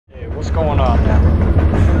What's going on now?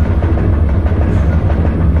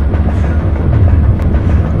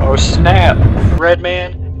 Oh snap!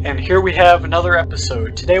 Redman, and here we have another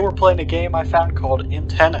episode. Today we're playing a game I found called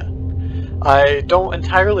Antenna. I don't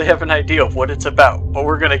entirely have an idea of what it's about, but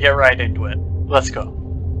we're gonna get right into it. Let's go.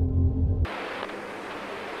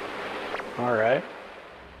 Alright.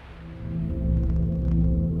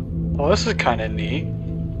 Oh, this is kinda neat.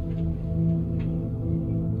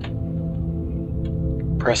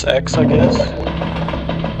 Press X, I guess.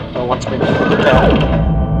 Oh, wants me to put it down.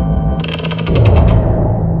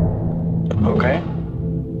 Okay.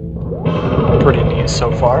 Pretty neat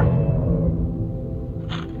so far.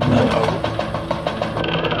 Uh-oh.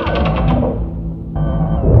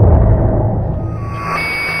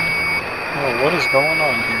 Oh, what is going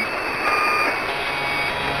on here?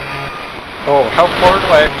 Oh, how far do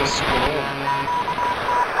I have to scroll?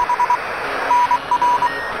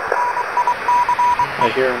 I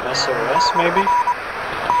hear an SOS, maybe?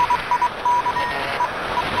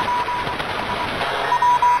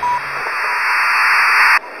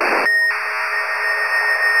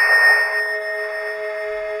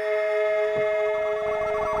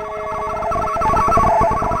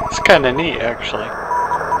 It's kinda neat, actually.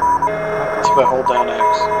 What if I hold down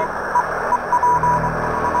X?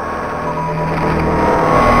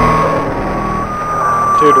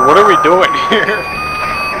 Dude, what are we doing here?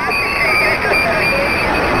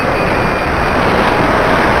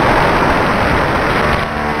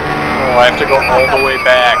 Oh, I have to go all the way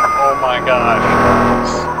back. Oh my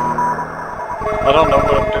gosh. I don't know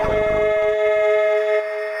what I'm doing.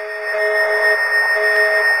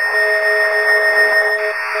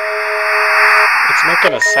 It's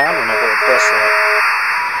making a sound whenever I press that.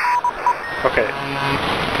 Okay,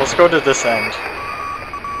 let's go to this end.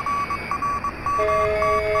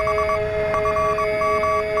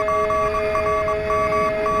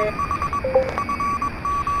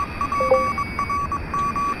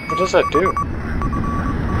 What does that do? Welcome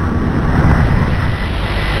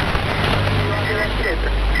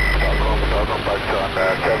back to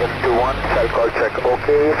 721, cell call check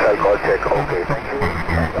okay, cell call check okay, thank you.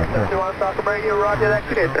 721, Stockholm Radio, roger that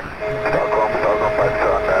kid. Stockholm back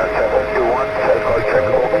to 721, cell call check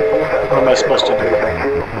okay, What am I supposed to do? thank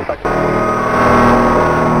you.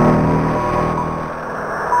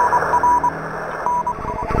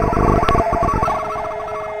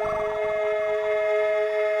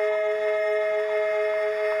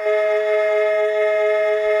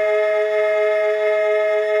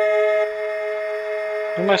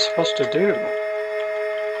 What am I supposed to do?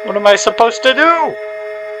 What am I supposed to do?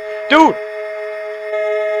 Dude!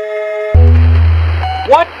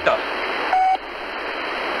 What the?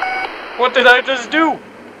 What did I just do?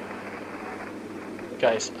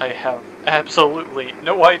 Guys, I have absolutely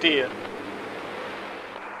no idea.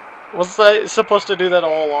 Was I supposed to do that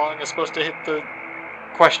all along? I was supposed to hit the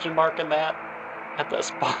question mark in that? At that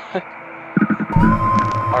spot?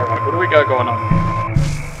 Alright, what do we got going on here?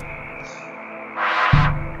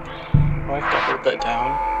 Do I have to hold that down?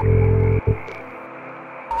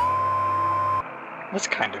 That's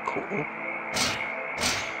kinda cool.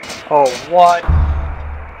 Oh, what?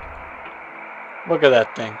 Look at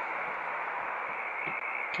that thing.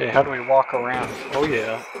 Okay, how do we walk around? Oh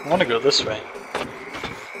yeah, I wanna go this way.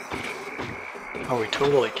 Oh, we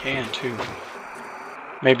totally can too.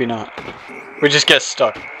 Maybe not. We just get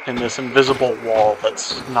stuck in this invisible wall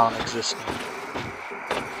that's non-existent.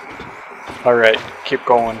 Alright, keep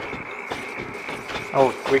going.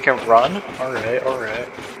 Oh, we can run? Alright, alright.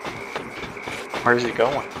 Where's he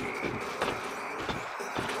going?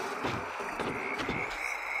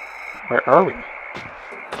 Where are we?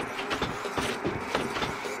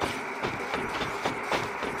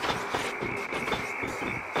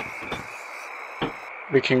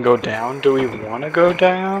 We can go down? Do we want to go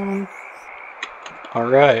down?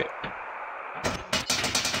 Alright.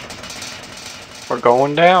 We're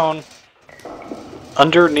going down.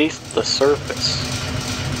 Underneath the surface.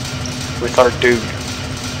 With our dude.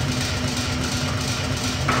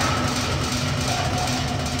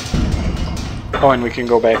 Oh, and we can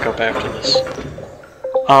go back up after this.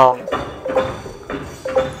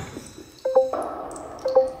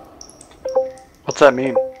 What's that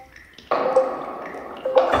mean?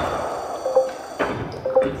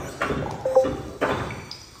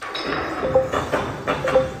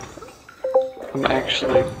 I'm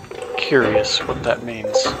actually curious what that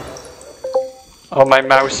means. Oh, my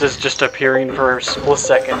mouse is just appearing for split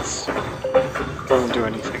seconds. Doesn't do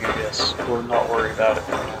anything, I guess. We'll not worry about it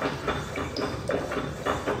for now.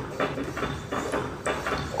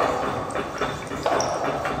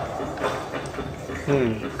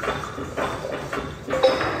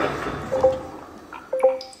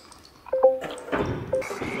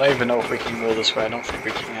 don't even know if we can go this way. I don't think we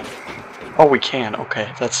can. Oh, we can.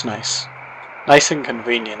 Okay, that's nice. Nice and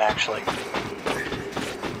convenient, actually.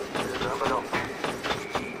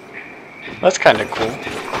 That's kind of cool.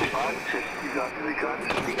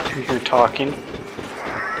 You're talking.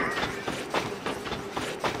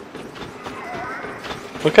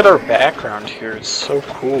 Look at our background here. It's so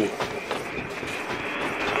cool.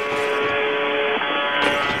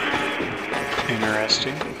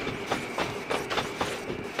 Interesting.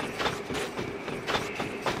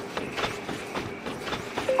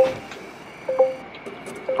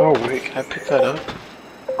 Oh wait, can I pick that up?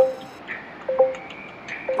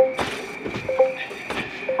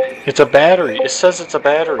 It's a battery. It says it's a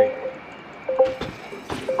battery.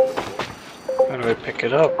 How do I pick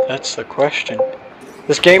it up? That's the question.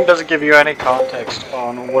 This game doesn't give you any context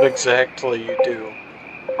on what exactly you do.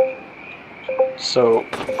 So,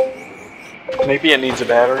 maybe it needs a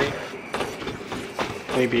battery.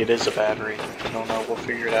 Maybe it is a battery. I don't know. We'll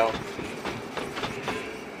figure it out.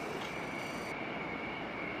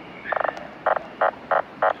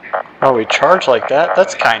 Oh, we charge like that?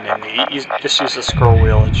 That's kind of neat. You just use the scroll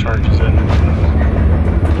wheel and charges it.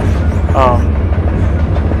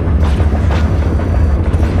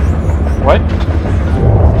 What?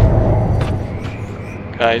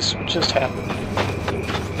 Guys, what just happened?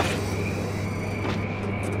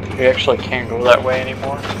 We actually can't go that way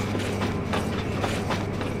anymore.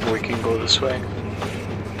 We can go this way.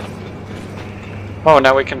 Oh,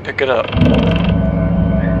 now we can pick it up.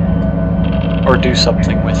 Or do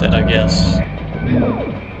something with it, I guess.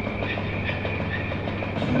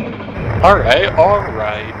 Alright.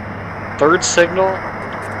 Third signal.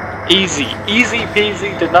 Easy. Easy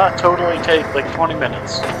peasy. Did not totally take like 20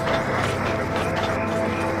 minutes.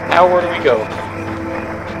 Now where do we go?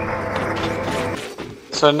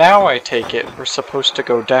 So now I take it we're supposed to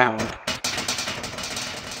go down.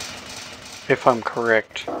 If I'm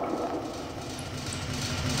correct.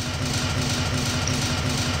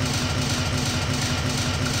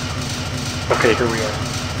 Okay, here we are.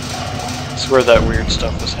 This is where that weird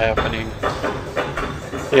stuff was happening.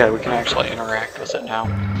 Yeah, we can actually interact with it now.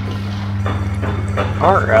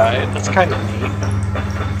 Alright, that's kind of neat.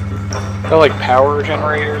 They're like power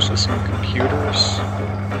generators with some computers.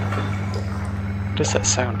 What does that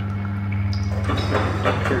sound?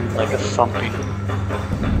 I'm hearing like a thumping.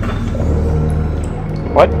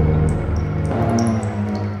 What?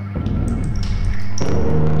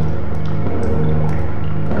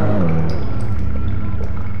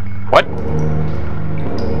 What?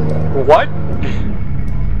 What?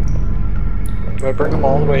 Do I bring them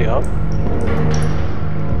all the way up?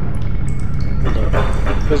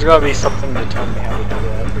 There's gotta be something to tell me how to do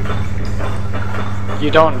that.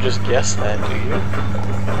 You don't just guess that, do you?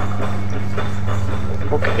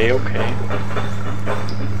 Okay, okay.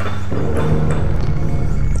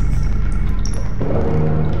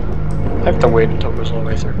 I have to wait until it goes all the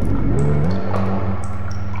way through.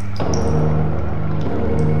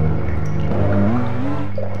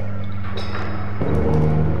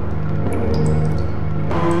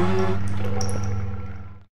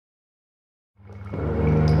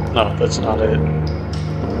 No, that's not it.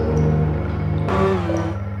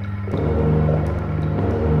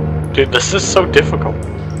 Dude, this is so difficult.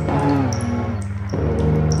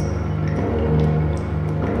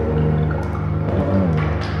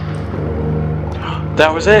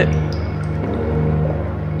 That was it.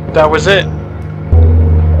 That was it.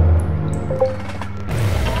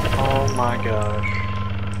 Oh my gosh.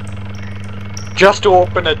 Just to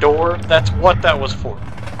open a door, that's what that was for.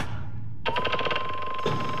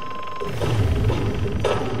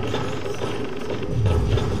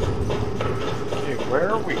 Where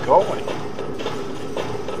are we going?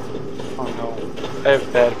 Oh no. I have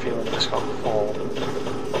a bad feeling I'm just gonna fall.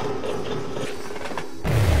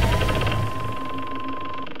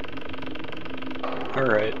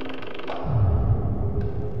 Alright.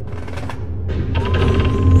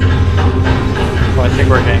 Oh, I think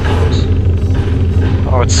we're getting close.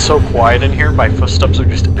 Oh, it's so quiet in here, my footsteps are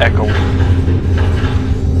just echoing.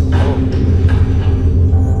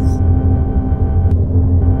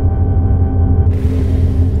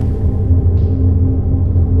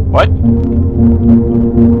 What?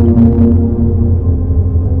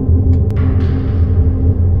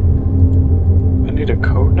 I need a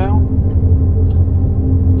code now?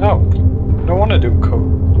 No. I don't want to do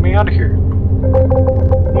code. Let me out of here.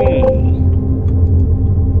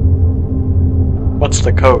 What's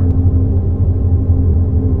the code?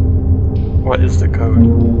 What is the code?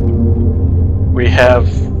 We have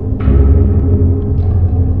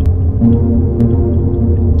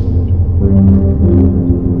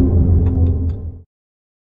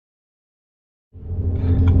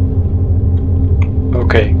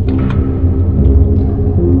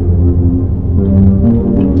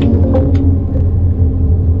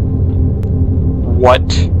What?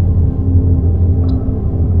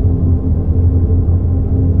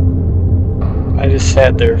 I just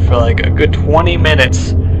sat there for like a good 20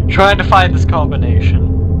 minutes trying to find this combination.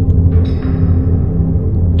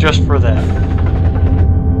 Just for that.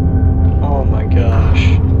 Oh my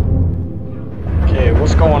gosh. Okay,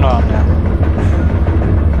 what's going on now?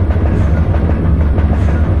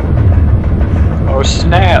 Oh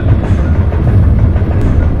snap!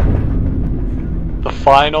 The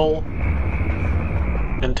final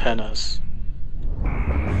antennas.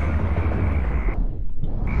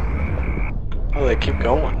 Oh, they keep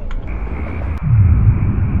going.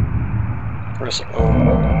 Press O.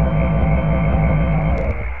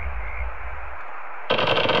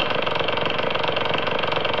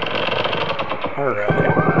 Alright.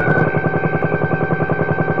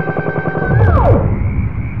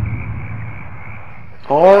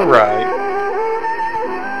 Alright.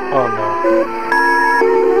 Oh no.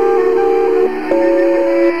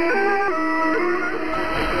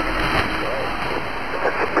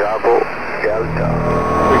 Bravo, Delta.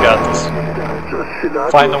 We got this.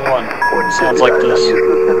 Find the one. Sounds like this.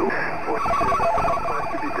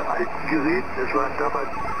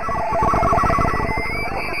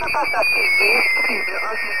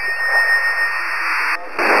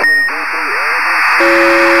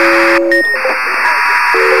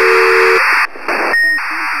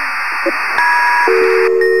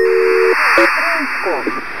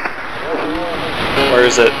 Where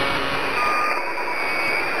is it?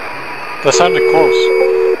 That sounded close.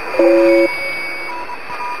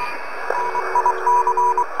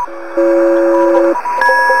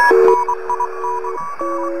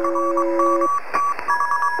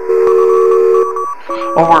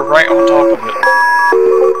 Oh, we're right on top of it.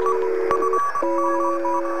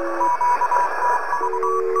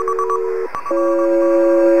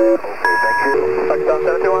 Okay, thank you. Touchdown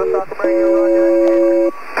 71, Soccer Radio,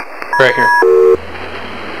 roger. Right here.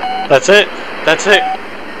 That's it. That's it.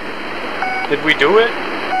 Did we do it?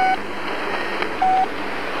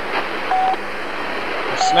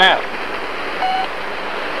 Oh, snap.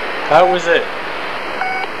 That was it.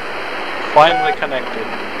 Finally connected.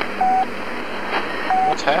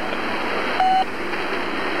 What's happened?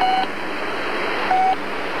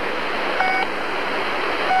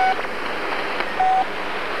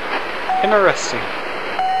 Interesting.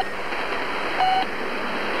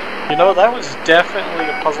 You know, that was definitely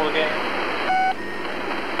a puzzle game.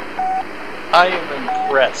 I am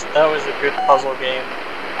impressed. That was a good puzzle game.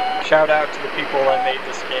 Shout out to the people that made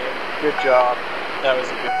this game. Good job. That was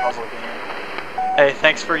a good puzzle game. Hey,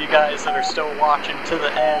 thanks for you guys that are still watching to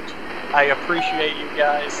the end. I appreciate you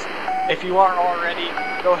guys. If you aren't already,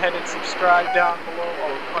 go ahead and subscribe down below.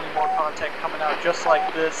 Plenty more content coming out just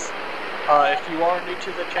like this. If you are new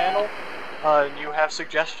to the channel, and you have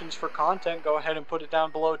suggestions for content, go ahead and put it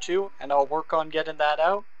down below too, and I'll work on getting that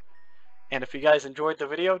out. And if you guys enjoyed the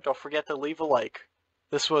video, don't forget to leave a like.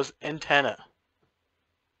 This was Antenna.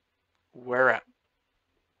 We're out.